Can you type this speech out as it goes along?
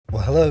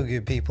Well, hello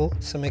good people.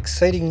 Some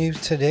exciting news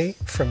today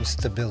from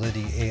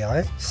Stability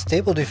AI.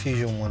 Stable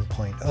Diffusion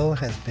 1.0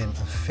 has been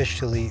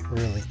officially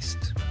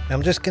released.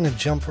 I'm just going to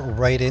jump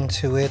right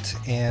into it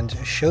and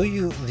show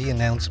you the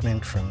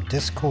announcement from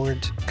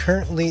Discord.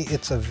 Currently,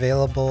 it's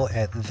available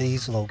at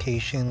these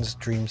locations: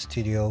 Dream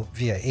Studio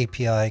via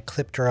API,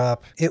 ClipDrop.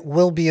 It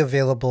will be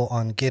available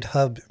on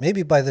GitHub.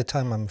 Maybe by the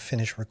time I'm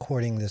finished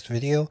recording this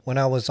video. When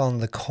I was on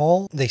the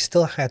call, they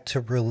still had to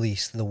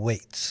release the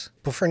weights.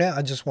 But for now,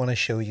 I just want to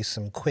show you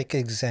some quick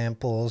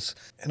examples,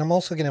 and I'm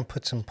also going to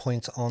put some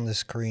points on the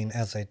screen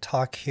as I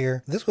talk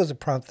here. This was a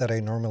prompt that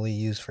I normally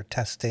use for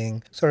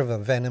testing, sort of a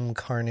Venom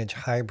Carnage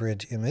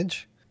hybrid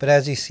image. But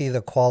as you see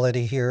the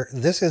quality here,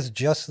 this is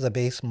just the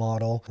base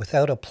model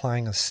without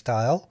applying a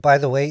style. By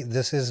the way,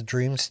 this is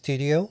Dream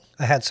Studio.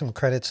 I had some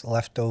credits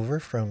left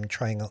over from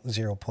trying out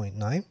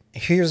 0.9.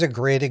 Here's a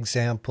great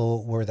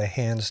example where the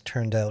hands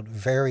turned out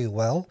very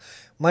well.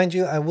 Mind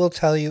you, I will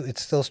tell you it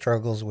still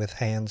struggles with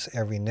hands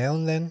every now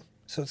and then.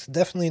 So it's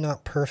definitely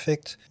not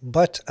perfect,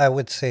 but I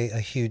would say a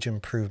huge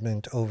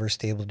improvement over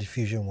Stable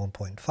Diffusion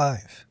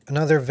 1.5.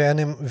 Another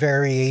Venom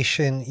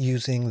variation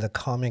using the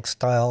comic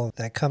style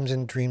that comes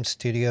in Dream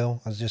Studio.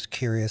 I was just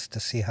curious to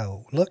see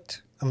how it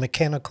looked. A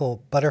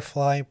mechanical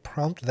butterfly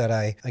prompt that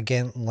I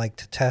again like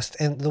to test.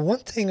 And the one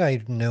thing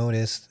I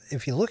noticed,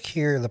 if you look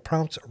here, the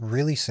prompt's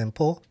really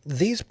simple.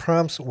 These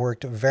prompts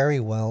worked very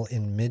well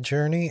in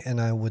Midjourney, and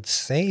I would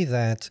say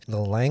that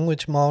the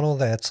language model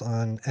that's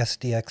on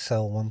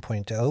SDXL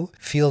 1.0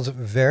 feels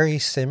very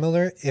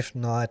similar, if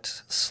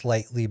not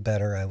slightly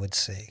better, I would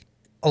say.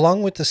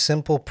 Along with the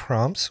simple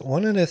prompts,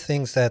 one of the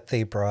things that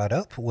they brought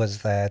up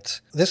was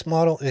that this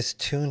model is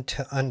tuned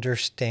to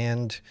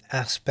understand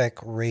aspect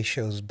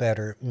ratios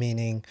better,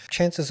 meaning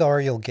chances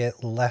are you'll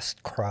get less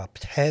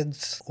cropped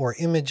heads or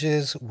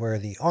images where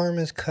the arm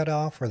is cut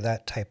off or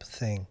that type of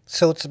thing.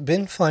 So it's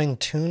been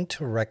fine-tuned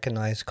to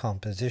recognize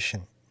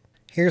composition.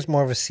 Here's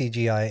more of a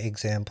CGI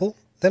example.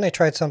 Then I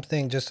tried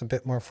something just a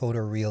bit more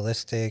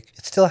photorealistic.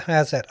 It still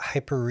has that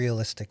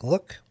hyper-realistic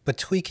look, but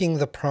tweaking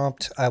the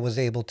prompt, I was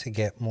able to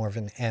get more of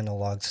an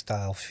analog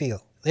style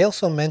feel. They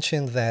also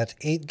mentioned that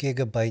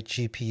 8GB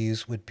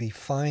GPUs would be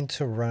fine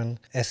to run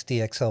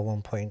SDXL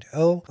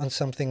 1.0 on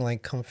something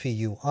like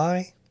Comfy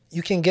UI.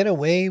 You can get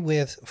away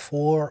with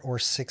 4 or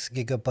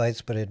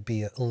 6GB, but it'd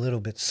be a little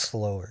bit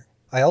slower.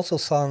 I also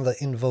saw in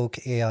the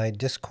Invoke AI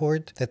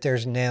Discord that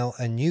there's now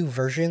a new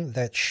version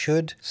that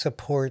should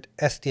support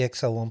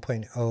SDXL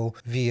 1.0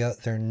 via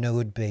their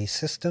node-based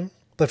system.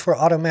 But for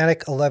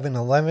automatic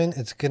 1111,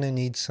 it's going to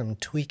need some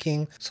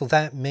tweaking, so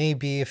that may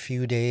be a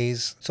few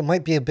days. So it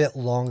might be a bit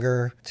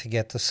longer to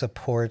get the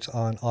support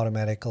on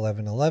automatic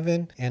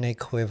 1111 and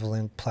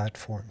equivalent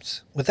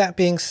platforms. With that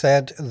being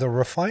said, the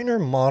refiner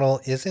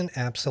model isn't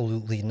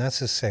absolutely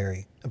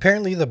necessary.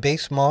 Apparently the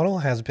base model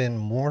has been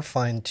more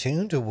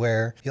fine-tuned to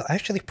where you'll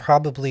actually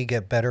probably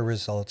get better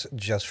results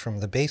just from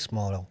the base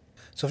model.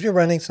 So if you're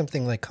running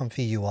something like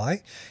Comfy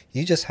UI,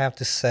 you just have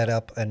to set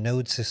up a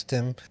node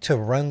system to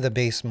run the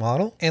base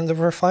model, and the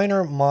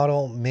refiner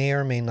model may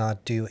or may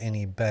not do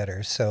any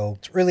better. So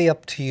it's really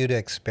up to you to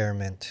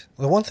experiment.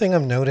 The one thing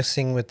I'm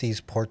noticing with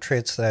these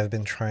portraits that I've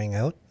been trying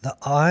out, the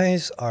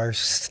eyes are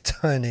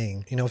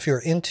stunning. You know, if you're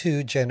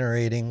into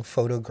generating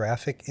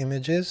photographic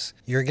images,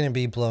 you're going to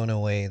be blown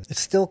away. It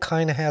still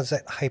kind of has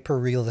that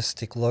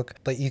hyper-realistic look,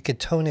 but you could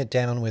tone it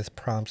down with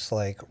prompts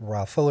like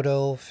raw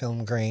photo,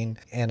 film grain,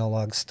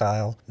 analog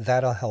style.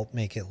 That'll help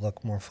make it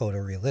look more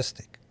photorealistic.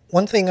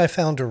 One thing I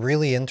found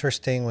really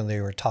interesting when they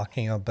were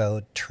talking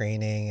about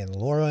training and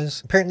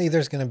LoRa's, apparently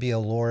there's going to be a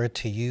LoRa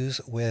to use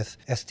with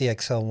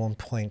SDXL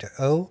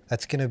 1.0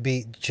 that's going to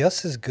be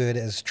just as good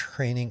as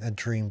training a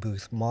Dream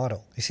Booth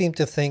model. I seem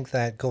to think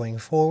that going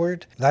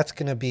forward, that's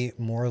going to be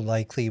more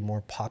likely,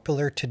 more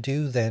popular to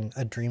do than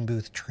a Dream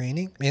Booth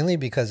training, mainly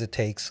because it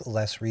takes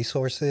less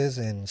resources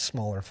and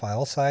smaller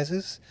file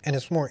sizes, and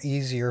it's more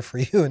easier for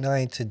you and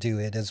I to do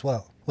it as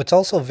well. What's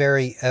also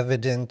very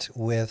evident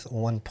with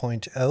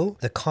 1.0,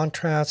 the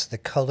contrast, the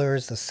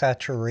colors, the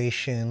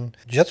saturation,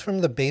 just from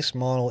the base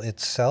model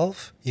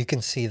itself, you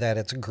can see that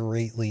it's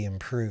greatly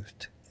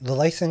improved. The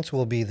license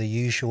will be the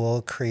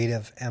usual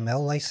Creative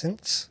ML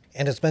license.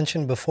 And as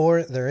mentioned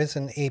before, there is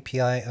an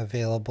API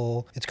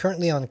available. It's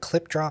currently on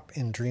ClipDrop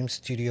in Dream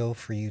Studio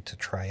for you to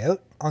try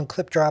out. On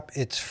ClipDrop,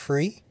 it's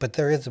free, but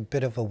there is a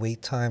bit of a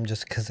wait time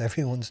just because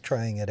everyone's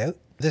trying it out.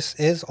 This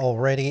is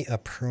already a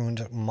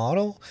pruned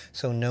model,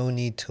 so no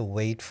need to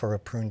wait for a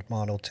pruned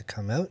model to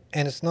come out.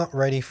 And it's not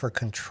ready for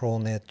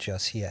ControlNet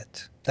just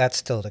yet. That's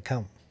still to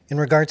come. In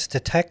regards to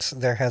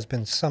text, there has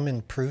been some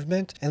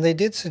improvement, and they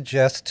did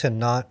suggest to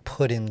not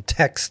put in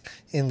text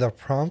in the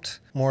prompt,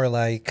 more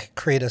like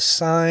create a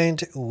sign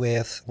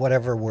with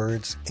whatever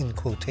words in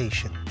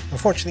quotation.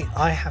 Unfortunately,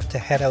 I have to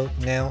head out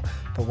now,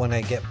 but when I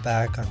get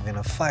back, I'm going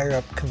to fire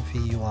up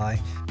Comfy UI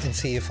and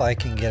see if I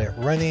can get it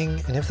running,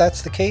 and if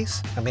that's the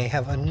case, I may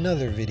have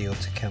another video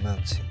to come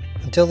out soon.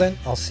 Until then,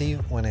 I'll see you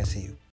when I see you.